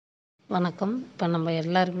வணக்கம். இப்போ நம்ம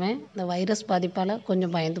எல்லாருமே இந்த வைரஸ் பாதிப்பால்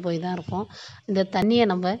கொஞ்சம் பயந்து போய் தான் இருக்கோம். இந்த தண்ணியை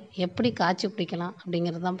நம்ம எப்படி காய்ச்சி குடிக்கலாம்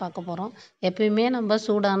அப்படிங்கிறது தான் பார்க்க போகிறோம். எப்பயுமே நம்ம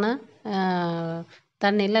சூடான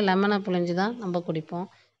தண்ணியில் லெமனை புழிஞ்சு தான் நம்ம குடிப்போம்.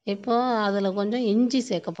 இப்போது அதில் கொஞ்சம் இஞ்சி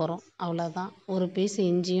சேர்க்க போகிறோம், அவ்வளோதான். ஒரு பீஸ்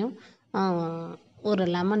இஞ்சியும் ஒரு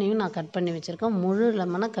லெமனையும் நான் கட் பண்ணி வச்சுருக்கேன். முழு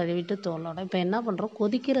லெமனை கழுவிட்டு தோலோட. இப்போ என்ன பண்ணுறோம்,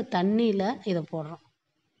 கொதிக்கிற தண்ணியில் இதை போடுறோம்.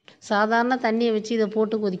 சாதாரண தண்ணியை வச்சு இதை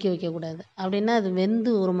போட்டு கொதிக்க வைக்கக்கூடாது. அப்படின்னா அது வெந்து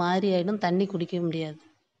ஒரு மாதிரி ஆகிடும், தண்ணி குடிக்க முடியாது.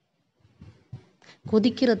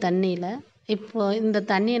 கொதிக்கிற தண்ணியில் இப்போ இந்த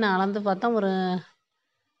தண்ணியை நான் அளந்து பார்த்தா ஒரு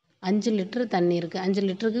 5 லிட்டரு தண்ணி இருக்குது. 5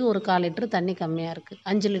 லிட்டருக்கு ஒரு 1/4 லிட்டரு தண்ணி கம்மியாக இருக்குது.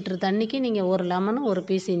 5 லிட்டரு தண்ணிக்கு நீங்கள் ஒரு லெமனும் ஒரு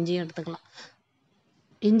பீஸ் இஞ்சியும் எடுத்துக்கலாம்.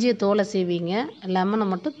 இஞ்சியை தோலை சீவிங்க, லெமனை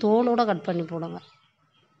மட்டும் தோலோடு கட் பண்ணி போடுங்க.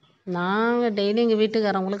 நாங்கள் டெய்லி எங்கள்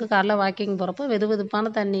வீட்டுக்காரவங்களுக்கு காலைல வாக்கிங் போகிறப்போ வெது வெதுப்பான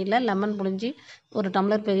தண்ணியில் லெமன் புழிஞ்சி ஒரு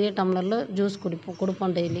டம்ளர், பெரிய டம்ளரில் ஜூஸ்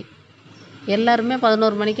கொடுப்போம் டெய்லி. எல்லாருமே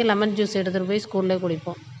 11 மணிக்கு லெமன் ஜூஸ் எடுத்துகிட்டு போய் ஸ்கூல்லே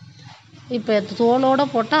குடிப்போம். இப்போ தோலோடு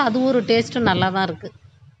போட்டால் அது ஒரு டேஸ்ட்டு நல்லா தான் இருக்குது.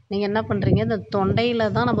 நீங்கள் என்ன பண்ணுறீங்க, இந்த தொண்டையில்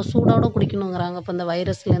தான் நம்ம சூடோடு குடிக்கணுங்கிறாங்க. இப்போ இந்த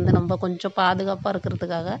வைரஸ்லேருந்து நம்ம கொஞ்சம் பாதுகாப்பாக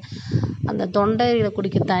இருக்கிறதுக்காக அந்த தொண்டையில்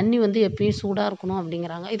குடிக்க தண்ணி எப்பயும் சூடாக இருக்கணும்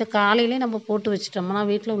அப்படிங்கிறாங்க. இதை காலையிலே நம்ம போட்டு வச்சிட்டோம்னா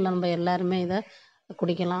வீட்டில் உள்ள நம்ம எல்லாருமே இதை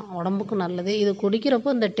குடிக்கலாம். உடம்புக்கும் நல்லது. இது குடிக்கிறப்போ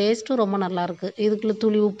இந்த டேஸ்ட்டும் ரொம்ப நல்லாயிருக்கு. இதுக்குள்ள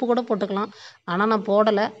துளி உப்பு கூட போட்டுக்கலாம். ஆனால் நான்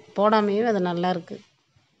போடாமையே அது நல்லாயிருக்கு.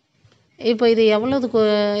 இப்போ இது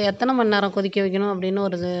எத்தனை மணி நேரம் கொதிக்க வைக்கணும் அப்படின்னு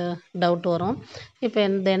ஒரு டவுட் வரும். இப்போ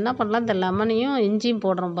என்ன பண்ணலாம், இந்த லெமனையும் இஞ்சியும்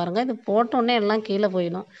போடுறோம் பாருங்கள். இது போட்டோன்னே எல்லாம் கீழே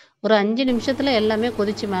போயிடும். ஒரு 5 நிமிஷத்தில் எல்லாமே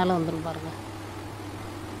கொதித்து மேலே வந்துடும் பாருங்கள்.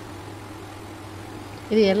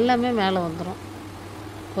 இது எல்லாமே மேலே வந்துடும்.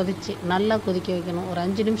 கொதித்து நல்லா கொதிக்க வைக்கணும். ஒரு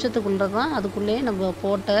 5 நிமிஷத்துக்குள்ளே தான் அதுக்குள்ளேயே நம்ம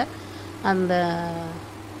போட்ட அந்த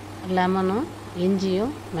லெமனும்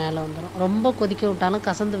இஞ்சியும் மேலே வந்துடும். ரொம்ப கொதிக்க விட்டாலும்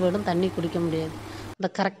கசந்து போயிடும், தண்ணி குடிக்க முடியாது. இந்த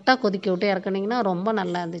கரெக்டாக கொதிக்க விட்டு இறக்குனிங்கன்னா ரொம்ப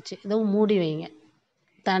நல்லா இருந்துச்சு. இதுவும் மூடி வைங்க.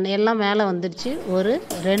 தண்ணி எல்லாம் மேலே வந்துடுச்சு. ஒரு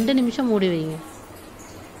 2 நிமிஷம் மூடி வைங்க.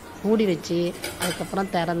 மூடி வச்சு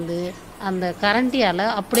அதுக்கப்புறம் திறந்து அந்த கரண்டியால்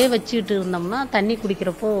அப்படியே வச்சுக்கிட்டு இருந்தோம்னா தண்ணி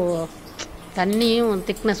குடிக்கிறப்போ தண்ணியும்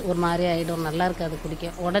திக்னஸ் ஒரு மாதிரி ஆகிடும், நல்லா இருக்காது குடிக்க.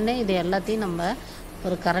 உடனே இது எல்லாத்தையும் நம்ம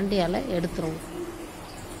ஒரு கரண்டியால் எடுத்துருவோம்.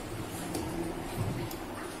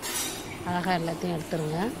 அழகாக எல்லாத்தையும்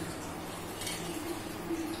எடுத்துருங்க.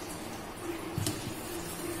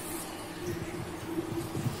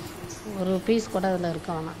 ஒரு பீஸ் கூட அதில்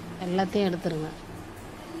இருக்க வேணாம், எல்லாத்தையும் எடுத்துருங்க.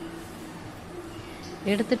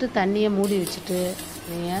 எடுத்துட்டு தண்ணியை மூடி வச்சுட்டு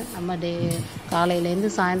நீங்கள் நம்ம காலையிலேருந்து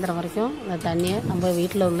சாயந்தரம் வரைக்கும் இந்த தண்ணியை நம்ம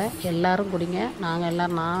வீட்டில் உள்ள எல்லோரும் குடிங்க.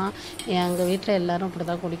 எங்கள் வீட்டில் எல்லோரும் இப்படி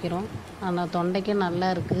தான் குடிக்கிறோம். ஆனால் தொண்டைக்கும் நல்லா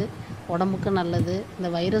இருக்குது, உடம்புக்கும் நல்லது. இந்த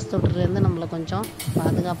வைரஸ் தொற்றுலேருந்து நம்மளை கொஞ்சம்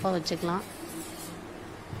பாதுகாப்பாக வச்சுக்கலாம்.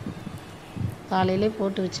 காலையிலே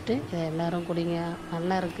போட்டு வச்சுட்டு இதை எல்லோரும் குடிங்க,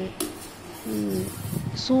 நல்லா இருக்குது.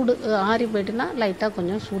 சூடு ஆறி போய்ட்டுன்னா லைட்டாக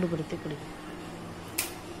கொஞ்சம் சூடுபடுத்தி குடிங்க.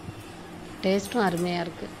 டேஸ்ட்டும் அருமையாக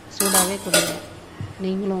இருக்குது. சூடாகவே குடிங்க.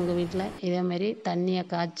 நீங்களும் உங்கள் வீட்டில் இதேமாரி தண்ணியை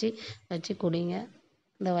காய்ச்சி வச்சு குடிங்க.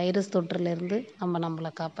 இந்த வைரஸ் தொற்றுலேருந்து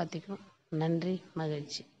நம்மளை காப்பாற்றிக்கணும். நன்றி,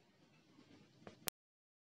 மகிழ்ச்சி.